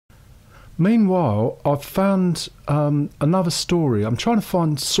Meanwhile, I've found another story. I'm trying to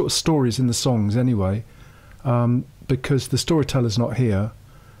find sort of stories in the songs anyway, because the storyteller's not here.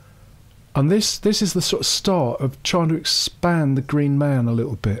 And this is the sort of start of trying to expand the Green Man a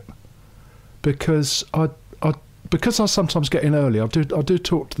little bit, because I sometimes get in early. I do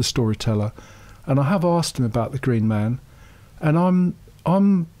talk to the storyteller, and I have asked him about the Green Man, and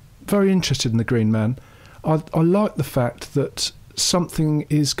I'm very interested in the Green Man. I like the fact that something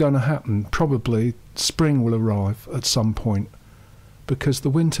is going to happen. Probably spring will arrive at some point, because the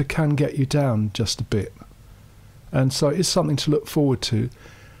winter can get you down just a bit, and so it's something to look forward to.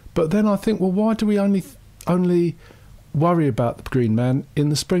 But then I think, well, why do we only worry about the Green Man in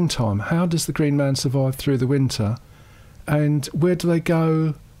the springtime? How does the Green Man survive through the winter, and where do they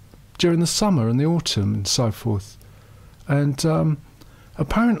go during the summer and the autumn and so forth? And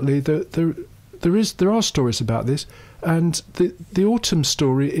apparently there are stories about this, and the autumn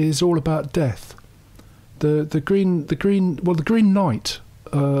story is all about death. The Green Knight.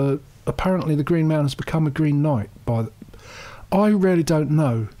 Apparently, the Green Man has become a Green Knight. I really don't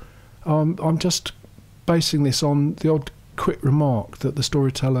know. I'm just basing this on the odd quick remark that the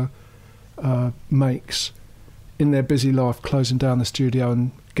storyteller makes in their busy life, closing down the studio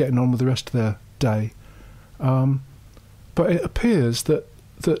and getting on with the rest of their day. But it appears that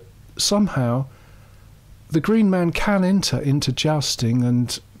somehow the Green Man can enter into jousting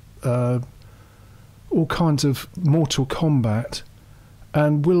and all kinds of mortal combat,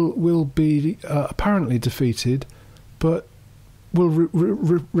 and will be apparently defeated, but will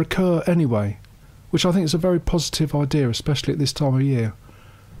recur anyway, which I think is a very positive idea, especially at this time of year.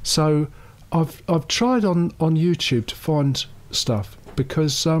 So I've tried on YouTube to find stuff,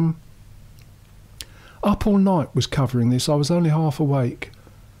 because Up All Night was covering this. I was only half awake,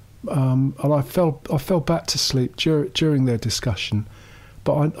 and I fell back to sleep during their discussion.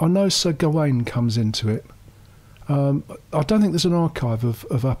 But I know Sir Gawain comes into it. I don't think there's an archive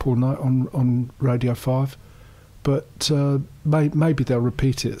of Up All Night on Radio 5, but maybe they'll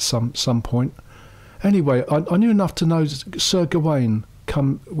repeat it at some point. Anyway, I knew enough to know Sir Gawain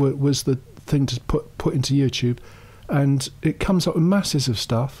was the thing to put into YouTube, and it comes up with masses of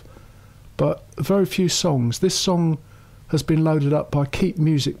stuff, but very few songs. This song has been loaded up by Keep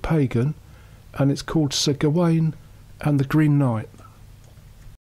Music Pagan, and it's called Sir Gawain and the Green Knight.